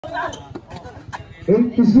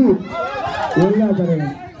8 to shoot. Wala pa rin.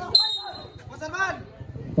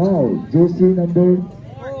 Foul, jersey number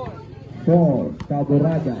 4,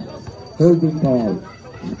 Taborada. Holding foul.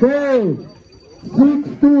 Score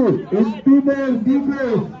 6-2 in female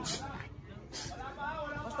defense.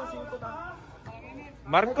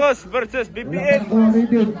 Marcos versus BPN.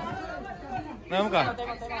 Nama ka?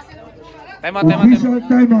 Time out. Official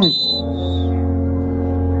timeout.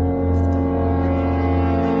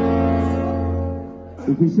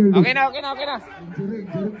 Okay na.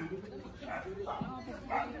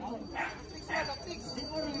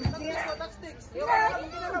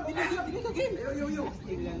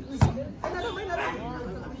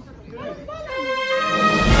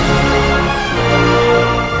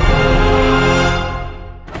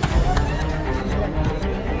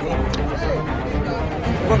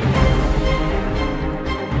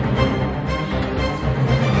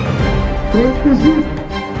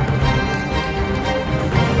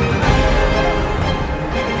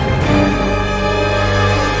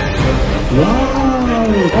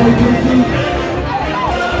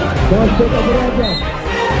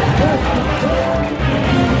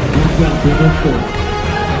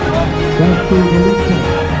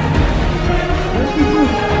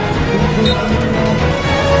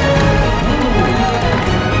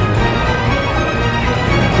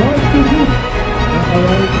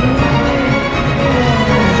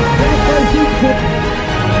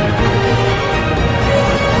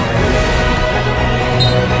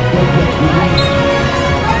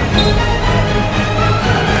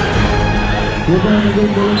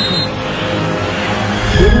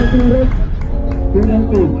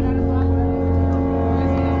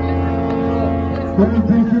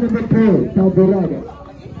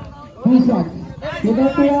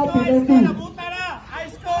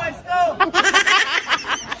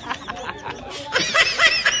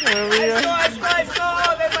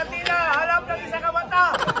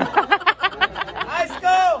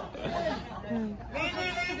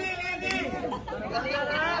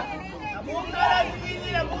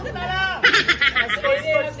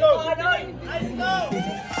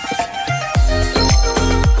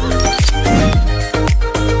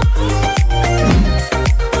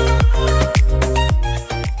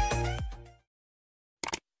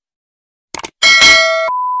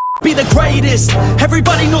 Be the greatest.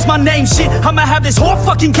 Everybody knows my name, shit. I'ma have this whole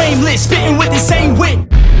fucking game list, spitting with the same wit.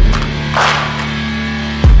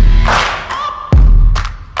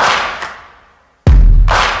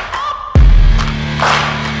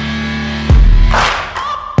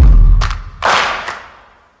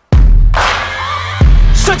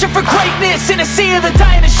 Searching for greatness in a sea of the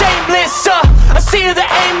dying and shameless, a sea of the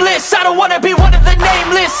aimless. I don't wanna be one of the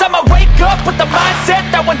nameless. I'ma wake up with the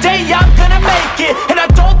mindset that one day I'm gonna make it, and I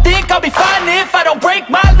don't think I'll be fine if I don't break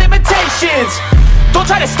my limitations. Don't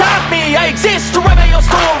try to stop me, I exist to write my own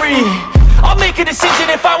story. I'll make a decision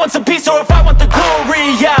if I want some peace or if I want the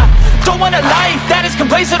glory. Yeah, don't want a life that is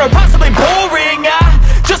complacent or possibly boring. I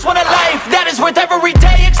just want a life that is worth every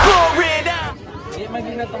day exploring.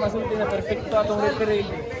 Maging na masulti na perfecto atong referee.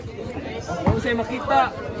 Kung sa'yo makita,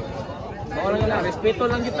 bawal lang, respeto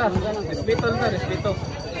lang kita. Respeto lang, respeto.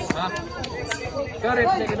 Ha? Kaya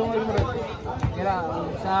referee, kinungan mo rin. Kaya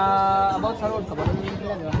sa about sa rules, kabalan mo yun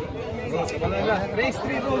lang. Kabalan lang. Race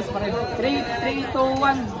 3 rules pa rin. 3, 2,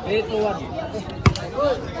 1. 3, 2, 1.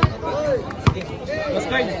 Let's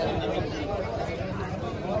go.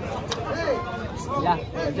 Ya,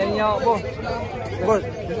 dyan niyo ako. Good.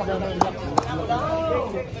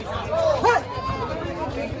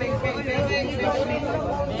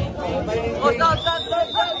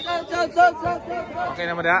 Okay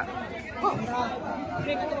naman da.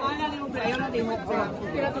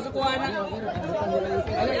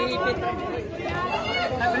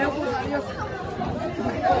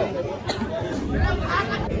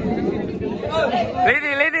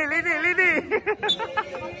 Lady.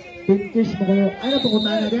 Pinkish mo kayo. Ano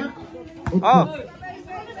pupunta na niya? Oh.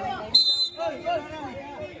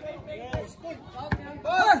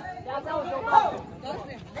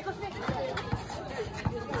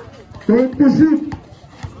 Take the shoot.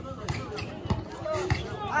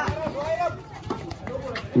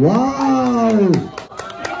 Wow!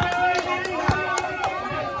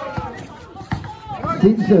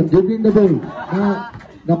 Simpson, getting the ball.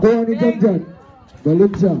 Nakuha ni Janjan.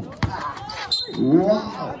 Balik siya.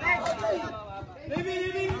 Wow!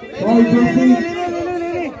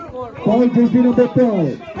 Paul jersey number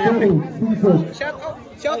 12. Simpson.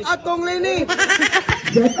 Shout out kong Lini.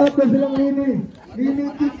 Shout out na silang Lini. Lini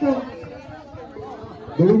Tito.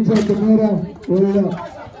 Galing sa kamera. Wala.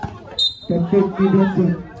 Perfect ni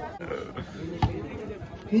Janjan.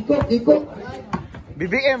 Ikot.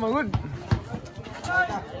 BBM, good.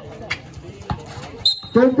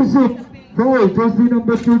 26. Foul. Jersey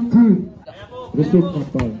number 15. Receive na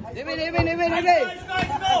foul.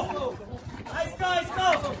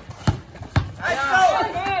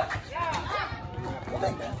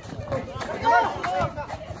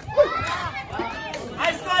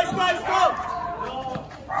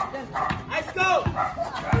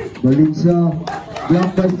 Valencia, block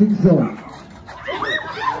by Singso.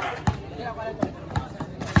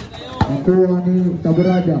 Nakuha ni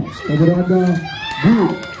Tabarada.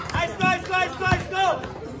 Good.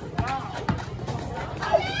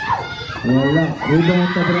 Wala, rebound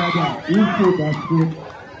Tabarada. Easy basket.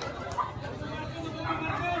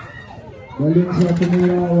 Valencia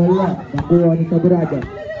tumira, wala. Nakuha ni Tabarada.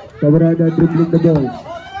 Tabarada dribbling the ball.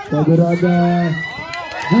 Tabarada.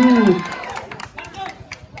 Good.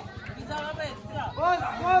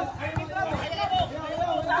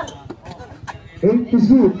 Eight to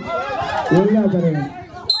shoot. Wala pa rin.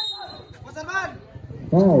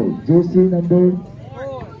 Foul. Jersey number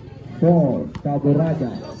 4. Tabarada.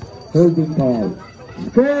 Holding foul.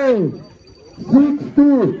 Score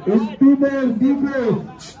 6-2 in female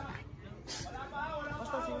defense.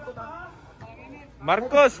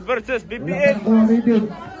 Marcos versus BBM.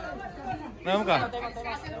 Nama ka?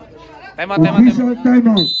 Time out. Official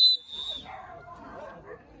timeout.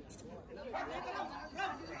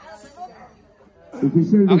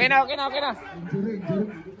 Official. Okay na.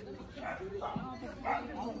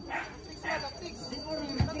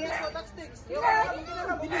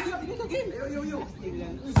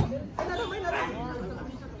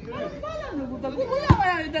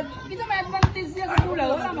 Kita may advantage niya sa pula.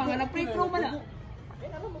 Wala mga na-free throw man na.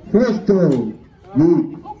 First throw. Good.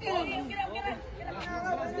 Okay lang.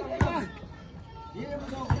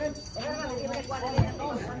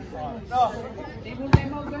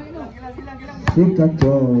 Second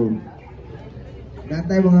throw.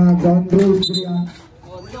 Natay mga ground rules niya.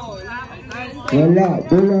 Wala.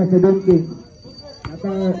 Bola sa dunking.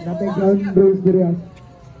 Natay ground rules niya.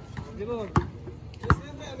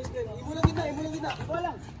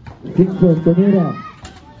 Simpson, tumira.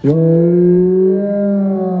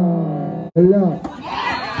 Wala.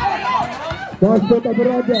 Pass to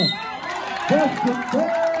Tabarada.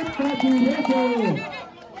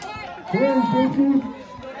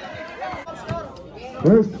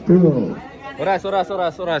 First throw.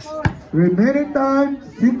 Oras. Remaining time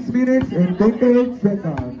 6 minutes and 28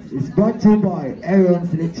 seconds. Is brought to you by Aaron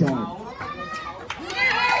Richard.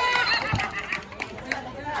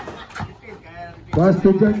 Pass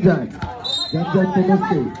to Janjan to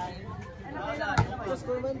Musti.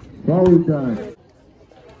 Foul time.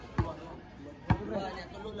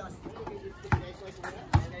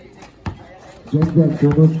 Janjan to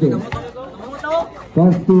Musti.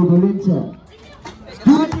 Pass to Valencia.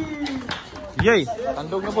 Yay,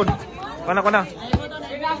 tandog na po. Kana.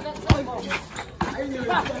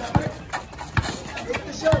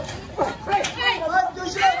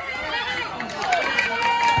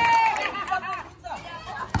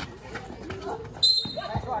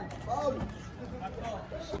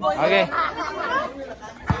 Okay.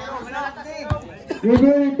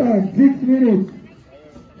 Remaining time 6 minutes.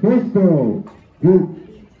 First throw. Good.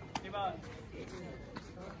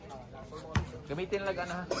 Gamitin lang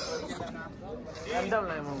ha. Random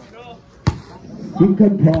lang mo.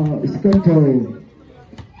 Second throw.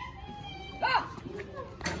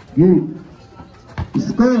 Good.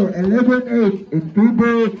 Score 11-8 in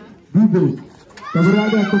favor Bubbles.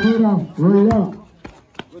 Tabarada tumira. Wala.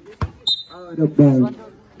 Out of bounds.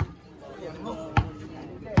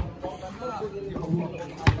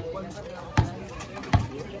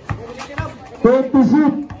 Third to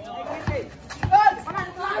shoot.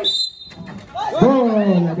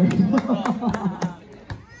 Ball.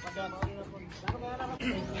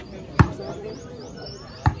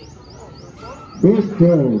 First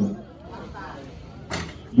throw.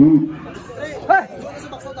 Good.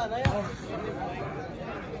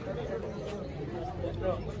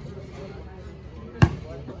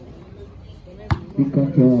 Second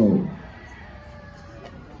throw.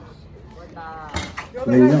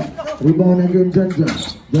 Rebound again, Janjan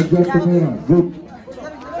Tumira. Good.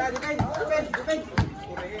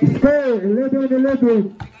 Score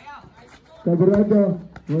 11-11. Tabarada.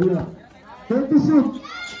 Wala. 30 shoot.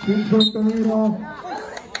 Simpson Tumira.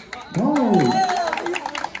 Foul.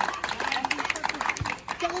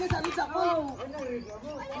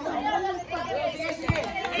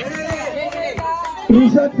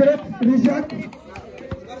 Reset.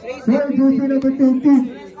 Foul duty number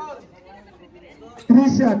 20. 3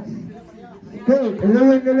 shots. Score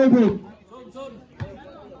 11-11.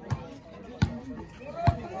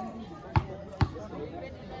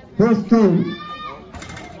 First two.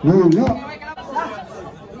 Wala.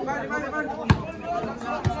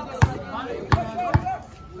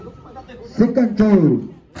 Second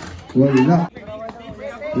two. Wala.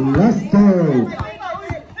 Last two.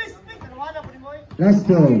 Last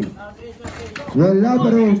two. Wala pa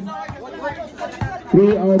rin.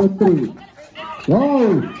 3 out of 3.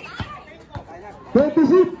 Wow!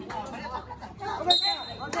 26.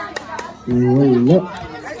 Wala.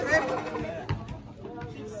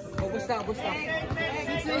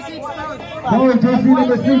 Foul, jersey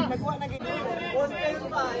number 6.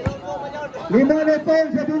 5 na foul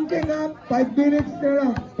sa bunking ha. 5 minutes na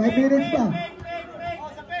lang. 5 minutes pa.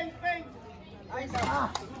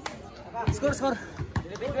 Score.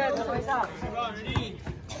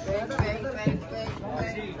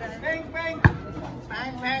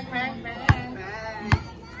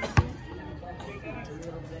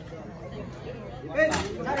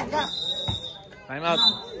 Time out.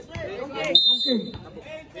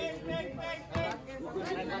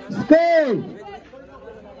 Stay!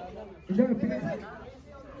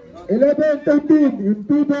 11-13 in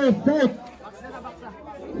People's South.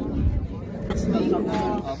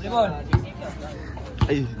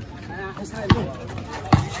 Ay.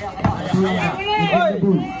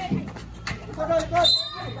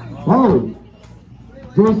 Wow!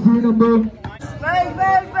 Jersey number.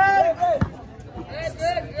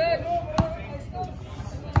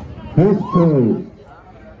 First foul.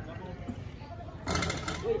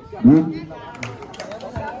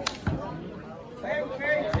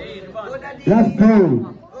 Last foul.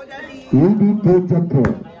 Rudy Pochapo.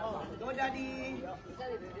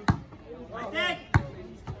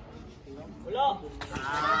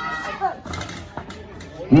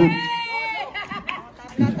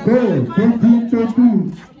 Score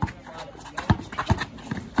 13-13.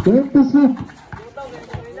 26.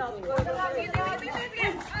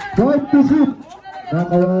 26.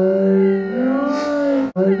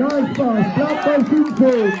 Nice pass. Slap by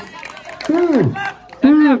Simpson. 2.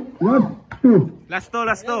 Last 2.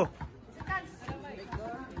 Last two.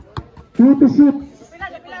 2 to shoot.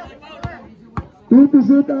 2 to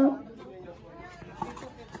shoot up.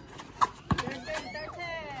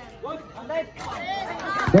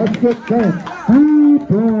 Basket count. 3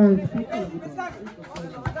 points.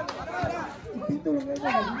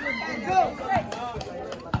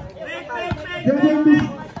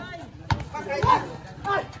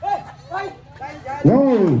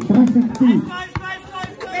 Wow, 360.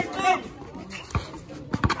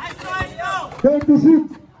 36.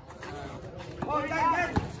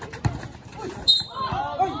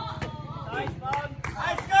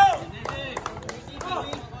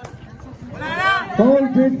 Foul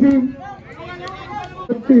chasing.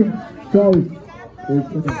 15. Foul.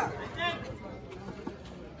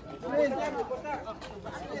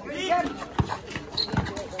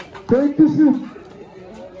 26.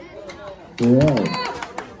 Wow.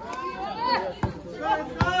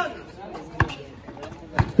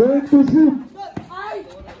 26.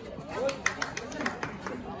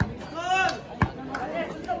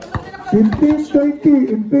 15-20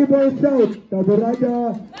 in favor of South. Tabarada.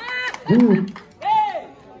 Good.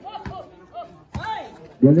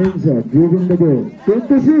 Valencia giving the goal.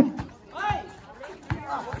 26.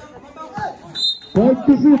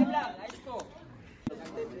 46.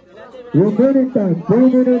 Remaining time 2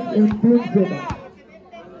 minutes and 10 seconds.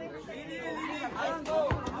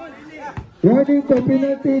 Running the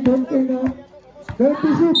penalty, dunking now.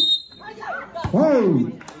 36.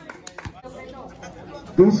 Foul.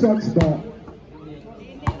 2 shots back.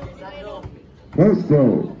 First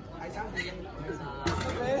goal.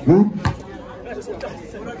 Good.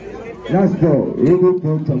 Last goal. Rudy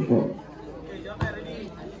Pochapo.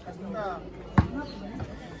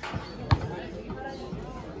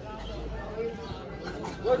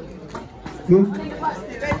 Good.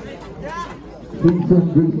 Simpson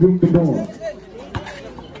will bring the ball.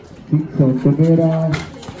 Simpson, Tamera,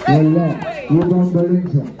 Wala, Ruben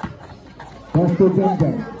Valencia. Pass to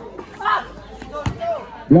Santa.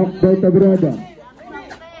 Blocked by Tabrada.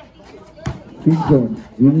 Simpson,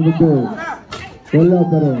 winning the ball. Wala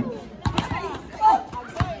pa rin.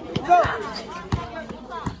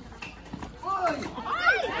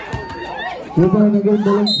 Ruben again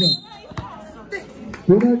Valencia.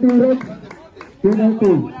 Penalty, Rex.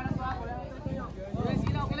 Penalty.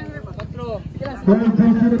 Point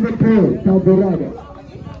jersey number 4, Tabrada.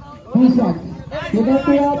 2 shots.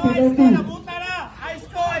 Penalty, penalty.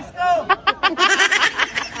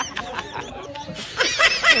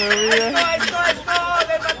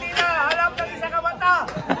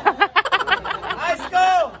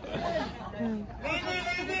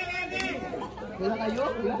 Score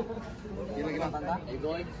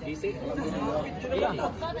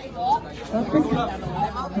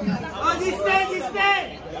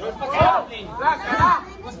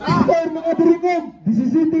mga Biringan,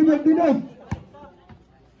 17-29.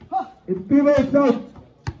 In favor of South.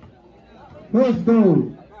 First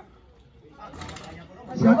goal.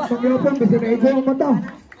 Shot pangyapon kasi naigo ang mata.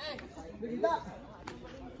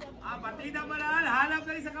 Partida malahan, halap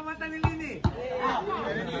na rin sa kamata ni Lini.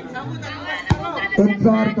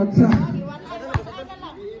 Tatsa.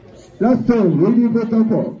 Last goal, ready for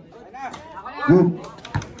Topo. Good.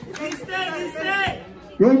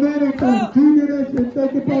 Remaining time, 2 minutes and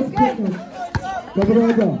 35 seconds.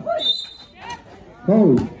 Kabrada.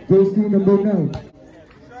 Foul, jersey number 9.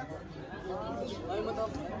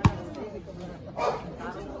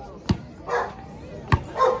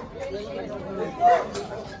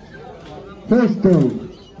 First goal.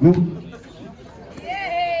 Good.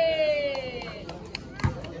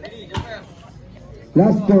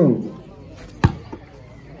 Last goal.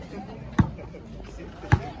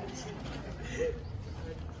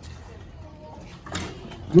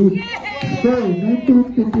 Good. Score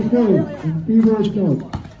 19-24 in favor of South.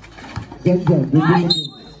 Ganja, good.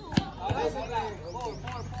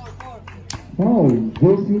 Foul,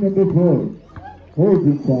 jersey number 4.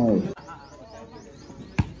 Holding foul.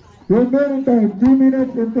 Remaining time, 2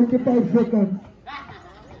 minutes and 25 seconds.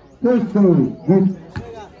 First goal, good.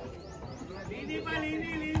 Lini pa,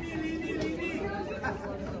 Lini.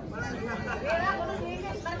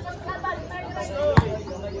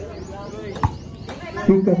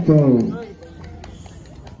 Pick up goal.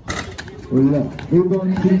 Wala.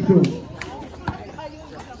 Rebound Simpson.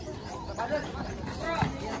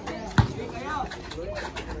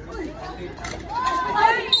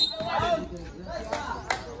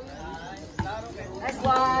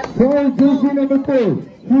 Foul, jersey number 4.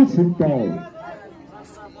 Pushing foul.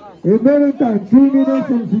 Remaining time, 3 minutes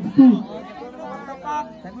and 16.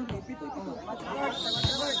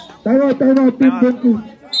 Time out, team 20.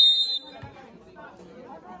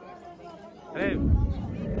 Hey.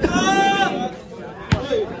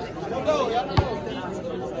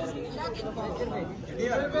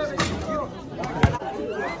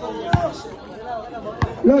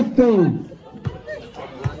 Last goal.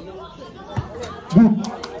 Good.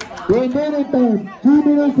 Remaining time, 2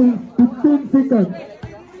 minutes and 15 seconds.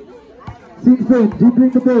 Simpson,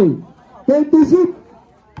 dribbling the ball. Time to shoot.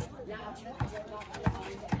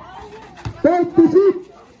 Time to shoot.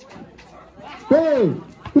 4,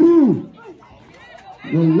 3.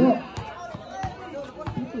 Wala.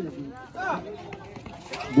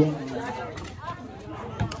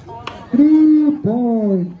 3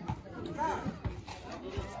 points.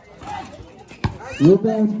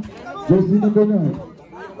 Rebound, jersey number 9.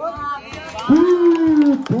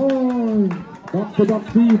 3 points. Back-to-back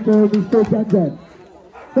 3 for Mr. Janjan.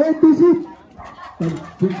 26.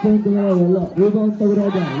 6 points na wala. Rebound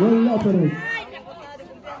Tagrada. Wala pa rin.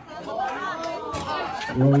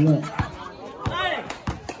 Wala.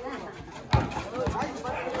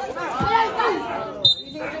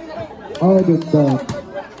 Out of bounds.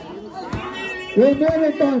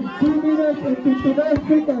 Remaining time, 2 minutes and 59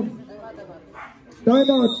 seconds. Time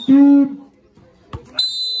out, team.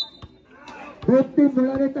 Both team,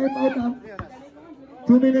 wala na time out ha.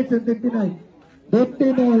 2 minutes and 59. Both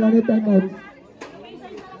team, wala na time out.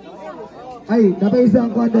 Ay, napaisa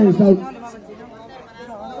ang quarter, South.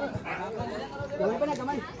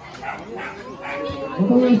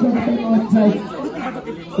 Napaisa ang time out, South.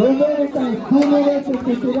 Remaining time, 2 minutes and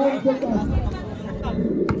 59 seconds.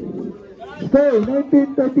 Score,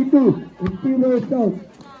 19-32 in favor of South.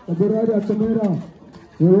 Kaburada, Tamera.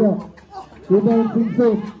 Wala. Rebound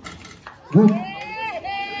Simpson. Good.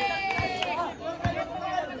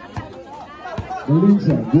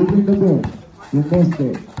 Valencia, giving the ball. You must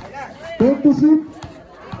stay. 10 to shoot.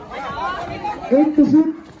 8 to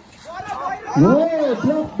shoot. Whoa,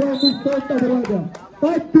 block down this third Kaburada.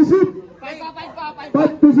 5 to shoot.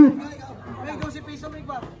 5 to shoot.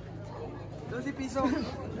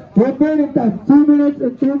 Remaining time, 2 minutes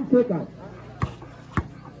and 10 seconds.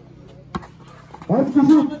 5 to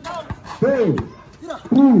shoot. 4,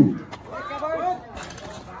 3.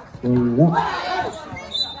 Wala.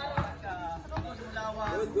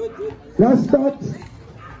 Last touch.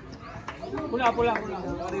 Pula.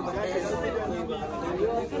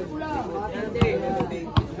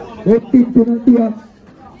 18 penalty at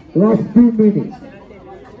last 2 minutes.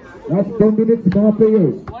 Last 10 minutes mga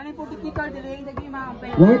players.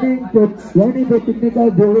 Warning for technical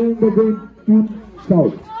delaying the game to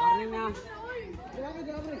South.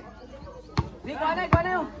 Ikaw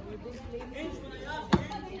na yun.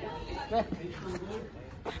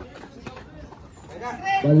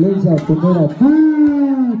 Valencia, primera,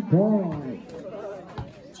 2 points.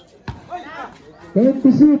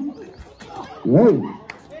 26. Wow.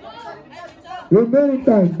 Remaining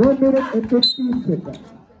time, 1 minute and 15 seconds.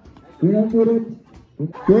 Remaining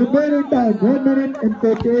time, 1 minute and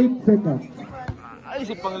 38 seconds. Ay,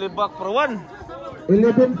 si Panglibak for 1.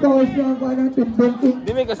 11 fouls na ang natin, 20.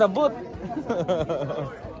 Di may kasabot.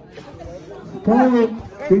 Foul,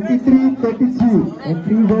 23-32, and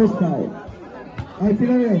 3 balls time. Ay,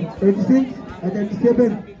 sila rin, 36 at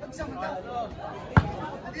 37.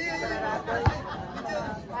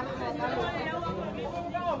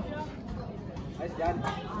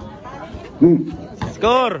 Good.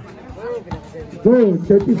 Score. Goal,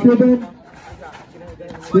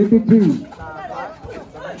 37-23.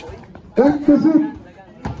 Come to shoot.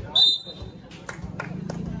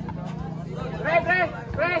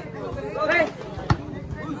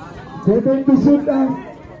 Seven to shoot now.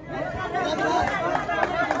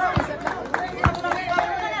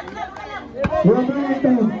 One minute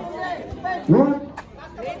time. One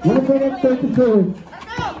minute 37.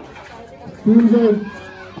 Two goals.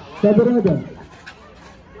 Sabarada.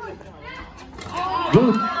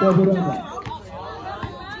 Good, Sabarada.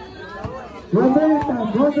 1 minute time.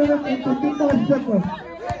 1 minute and 25 seconds.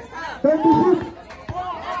 Time to shoot.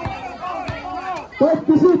 Time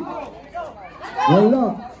to shoot. Wala.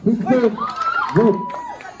 6 goals. Good.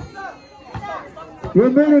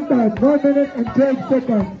 Remaining time, 1 minute and 12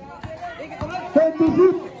 seconds. Time to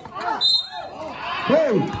shoot.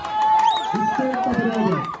 Hey! It's time to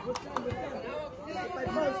Sabarada.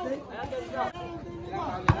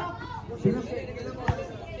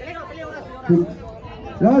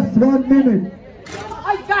 Last 1 minute.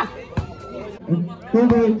 And 2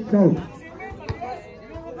 minutes out.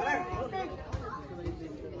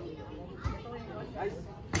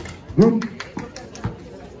 Good.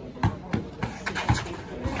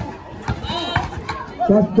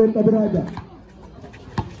 Suspend Abrada.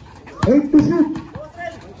 8 to shoot.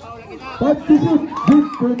 5 to shoot. Good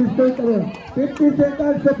for Mr. Tawa. 50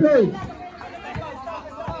 seconds to play.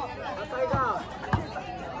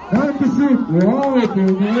 9 to shoot. Wow,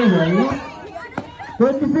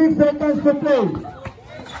 26 seconds to play.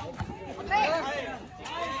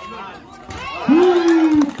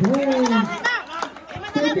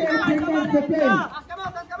 38 seconds to play.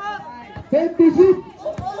 10 to shoot.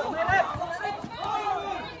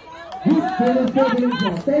 Good for Mr.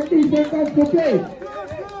 Tawa. 30 seconds to play.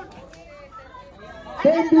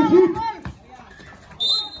 10 to shoot.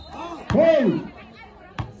 Hey!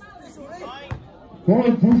 4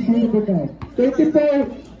 juicy in the time. 24.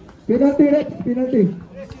 Penalty, Rex. Penalty.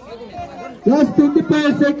 Last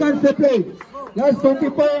 24 seconds to play. Last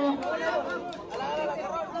 24.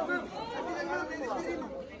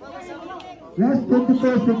 Last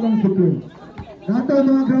 24 seconds to play. Nato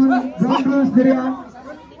mga ground rules diri ang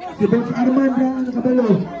si Boss Arman na nakabalo.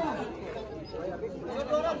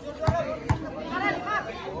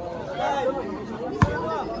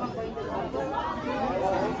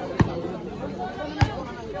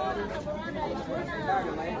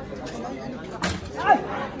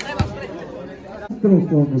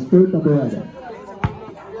 From Mr. Tabarada.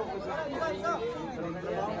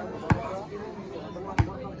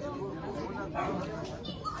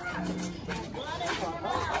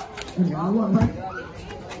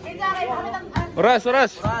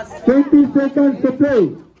 Oras. 20 seconds to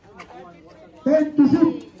play. 10 to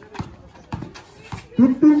shoot.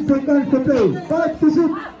 15 seconds to play. 5 to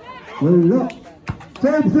shoot. Wala.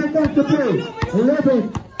 12 seconds to play.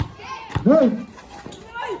 11. 9.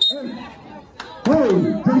 8. Oh,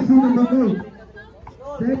 Jason number 9.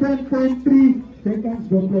 7.3 seconds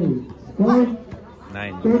to play. Score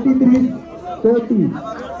 33-40.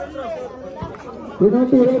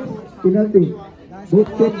 Penalty, Rex. Penalty. Both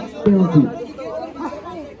teams penalty.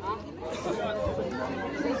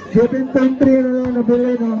 7.3 na lang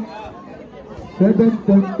nabili na.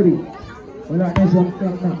 7.3. Wala na siyang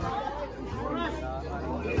clock na.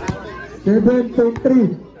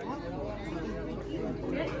 7.3.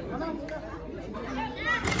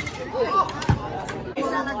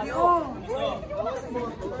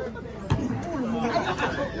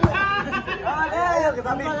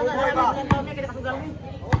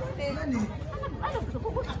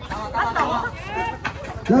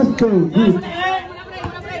 Last goal, good.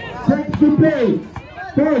 Set to play.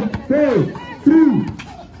 4, 3, 2.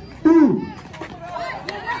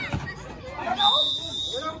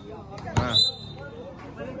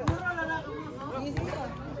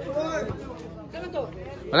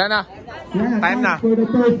 Wala na. Time na. For the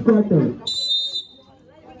first quarter.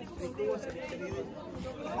 Free kuwas sa referee.